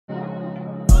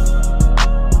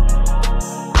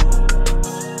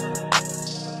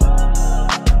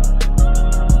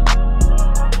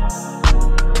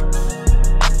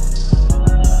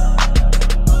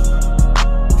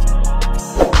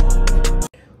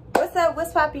up?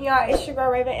 What's poppin', y'all? It's your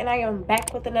girl Ravyn, and I am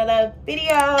back with another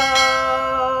video.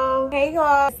 Hey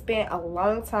y'all, it's been a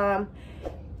long time.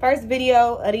 First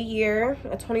video of the year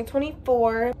of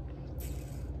 2024.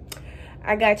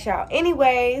 I got y'all.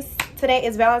 Anyways, today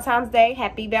is Valentine's Day.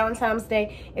 Happy Valentine's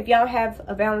Day. If y'all have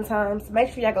a Valentine's,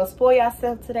 make sure y'all go spoil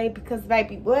yourself today, because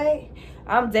baby, what?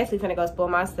 I'm definitely gonna go spoil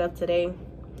myself today.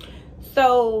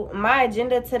 So my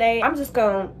agenda today, I'm just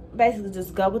gonna basically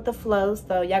just go with the flow.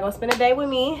 So y'all gonna spend a day with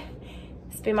me,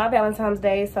 spend my Valentine's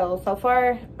Day. So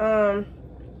far,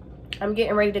 I'm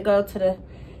getting ready to go to the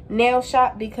nail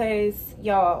shop because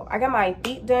y'all, I got my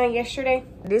feet done yesterday.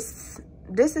 This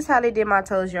is how they did my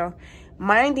toes, y'all.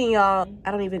 Minding y'all,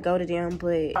 I don't even go to them,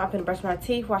 but I'm gonna brush my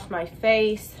teeth, wash my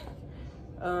face,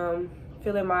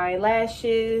 fill in my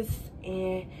lashes,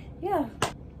 and yeah.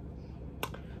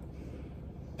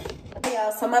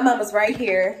 Yeah, so my mama's right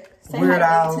here. Weird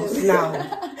owls. No.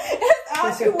 That's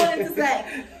all she wanted to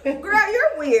say. Girl,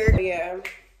 you're weird. Yeah.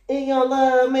 You gonna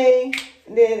love me?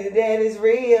 That is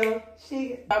real.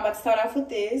 I'm about to start off with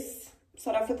this.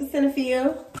 Start off with the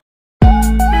Cinefield.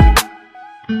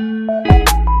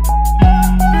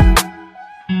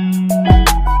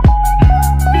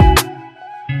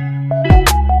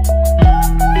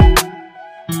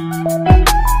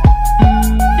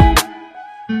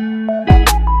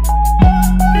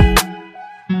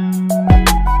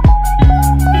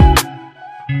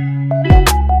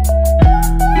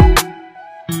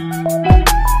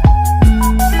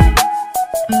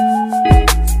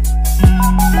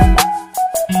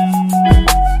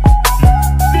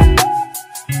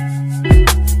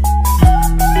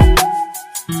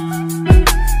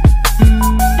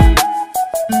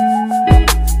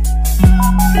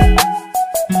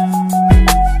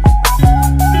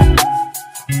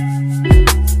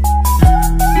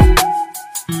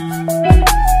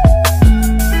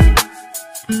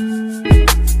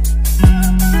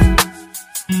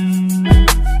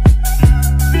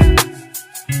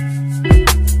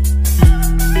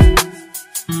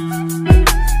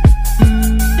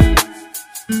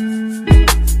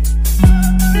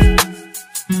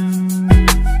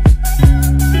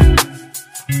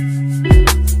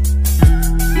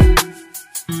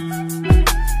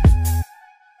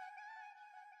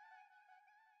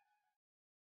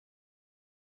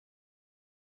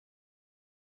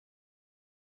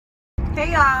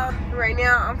 Hey y'all, right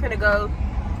now I'm finna go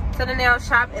to the nail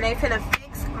shop and they finna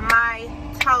fix my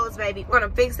toes, baby. We're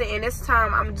gonna fix it, and this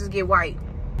time I'm gonna just get white.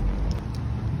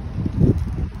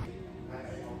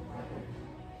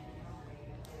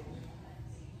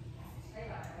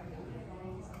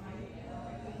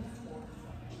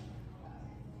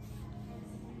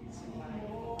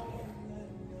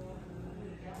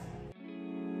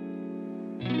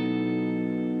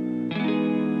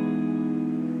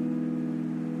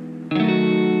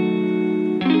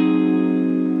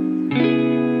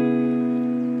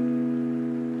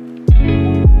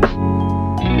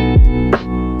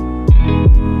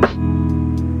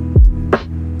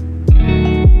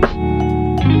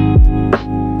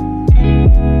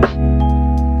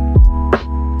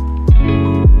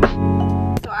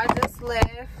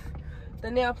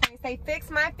 Nail place, they fixed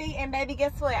my feet, and baby,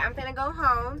 guess what? I'm gonna go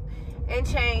home and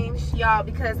change, y'all,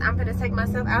 because I'm gonna take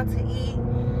myself out to eat.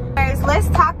 Guys, let's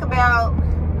talk about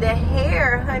the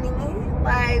hair, honey.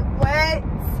 Like, what?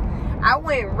 I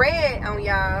went red on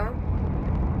y'all.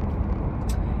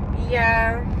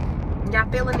 Yeah,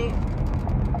 y'all feeling it?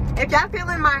 If y'all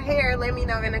feeling my hair, let me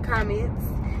know in the comments,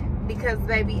 because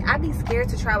baby, I be scared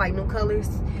to try like new colors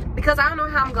because I don't know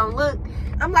how I'm gonna look.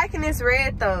 I'm liking this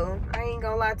red though, I ain't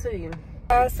gonna lie to you.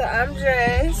 So I'm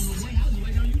dressed.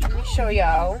 Let me show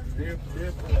y'all.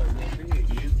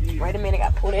 Wait a minute, I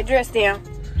gotta pull that dress down.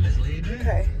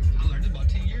 Okay.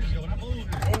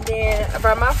 And then I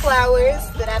brought my flowers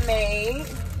that I made.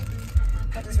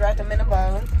 I just wrapped them in a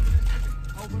bow.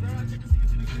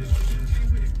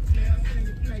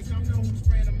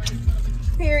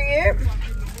 Period.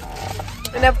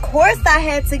 And of course I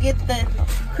had to get the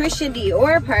Christian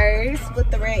Dior purse with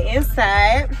the red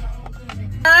inside.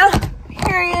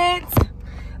 Period.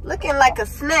 Looking like a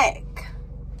snack.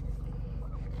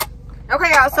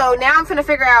 Okay, y'all, so now I'm finna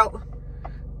figure out.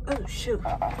 Oh shoot.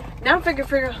 Now I'm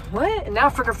figure what? Now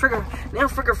figure. Okay,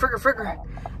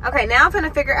 now I'm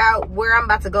finna figure out where I'm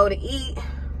about to go to eat.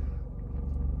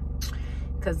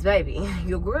 Cause baby,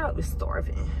 your girl is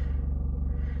starving.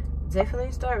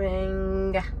 Definitely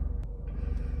starving.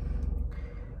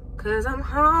 Cause I'm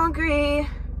hungry.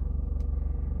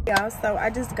 Y'all, so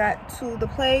I just got to the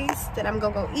place that I'm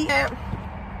gonna go eat at.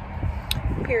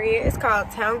 Period. It's called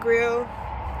Town Grill.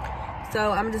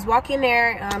 So I'm just walking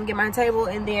there, get my table,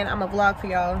 and then I'm gonna vlog for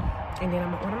y'all. And then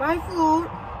I'm gonna order my food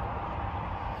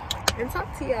and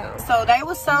talk to y'all. So they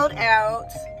were sold out.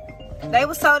 They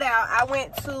were sold out. I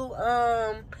went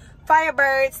to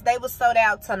Firebirds. They were sold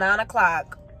out till 9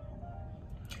 o'clock.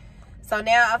 So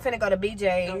now I'm finna go to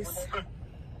BJ's.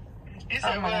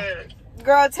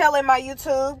 Girl, tell in my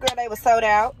YouTube, girl, they were sold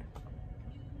out.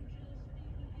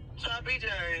 Try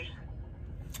BJ.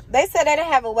 They said they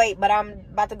didn't have a wait, but I'm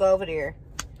about to go over there.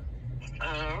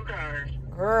 Okay.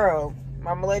 Girl, I'm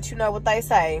gonna let you know what they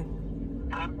say.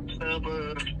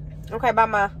 Okay, bye,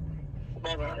 Ma.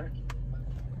 Bye-bye.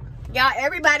 Y'all,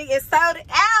 everybody is sold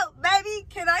out, baby.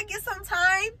 Can I get some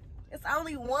time? It's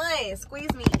only one.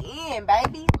 Squeeze me in,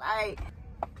 baby. Like,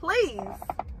 please.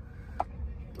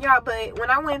 Y'all, but when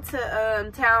I went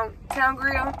to Town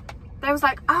Grill, they was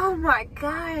like, oh my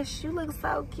gosh, you look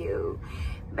so cute.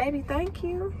 Baby, thank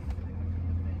you.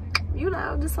 You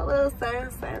know, just a little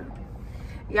something.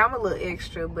 Yeah, I'm a little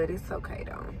extra, but it's okay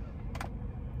though.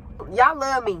 Y'all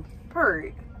love me,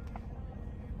 period.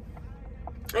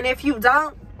 And if you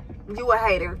don't, you a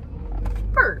hater,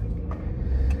 period.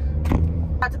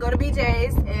 About to go to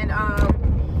BJ's and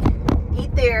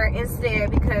eat there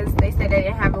instead because they said they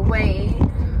didn't have a wait.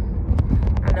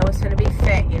 I know it's gonna be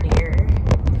fat in here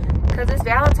because it's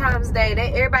Valentine's Day.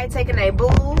 Everybody taking their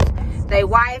booze, they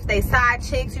wives, they side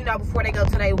chicks, you know, before they go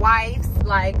to their wives.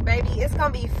 Like, baby, it's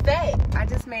gonna be fat. I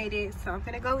just made it, so I'm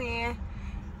finna go in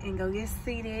and go get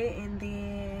seated and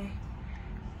then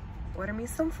order me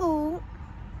some food.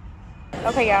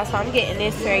 Okay, y'all, so I'm getting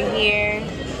this right here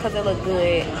because it look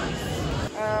good.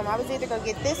 I was either gonna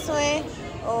get this one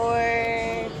or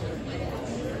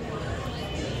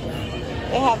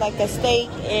they have like a steak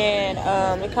and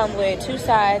it comes with 2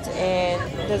 sides and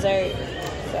dessert.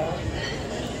 So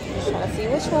I'm just trying to see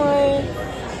which one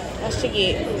I should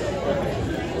get.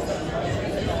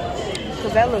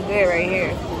 Cause that look good right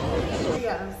here.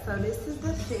 Yeah, so this is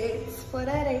the fits for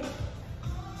that day.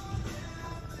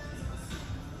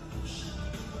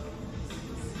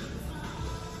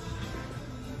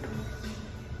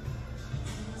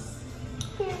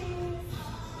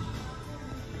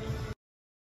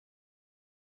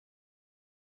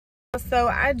 So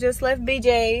I just left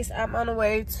BJ's. I'm on the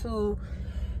way to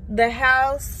the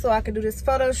house so I can do this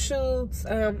photo shoot.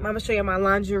 I'm gonna show you my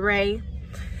lingerie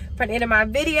for the end of my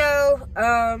video.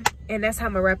 And that's how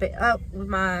I'm gonna wrap it up with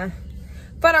my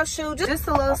photo shoot. Just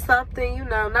a little something, you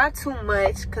know, not too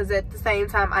much, because at the same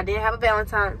time I didn't have a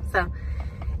Valentine. So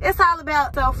it's all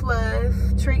about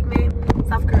self-love, treatment,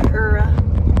 self-care,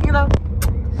 you know.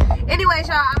 Anyways,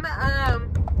 y'all,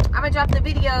 I'm gonna drop the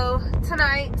video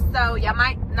tonight, so y'all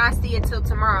might not see it till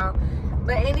tomorrow.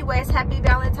 But anyways, happy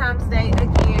Valentine's Day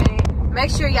again.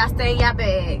 Make sure y'all stay in your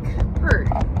bag.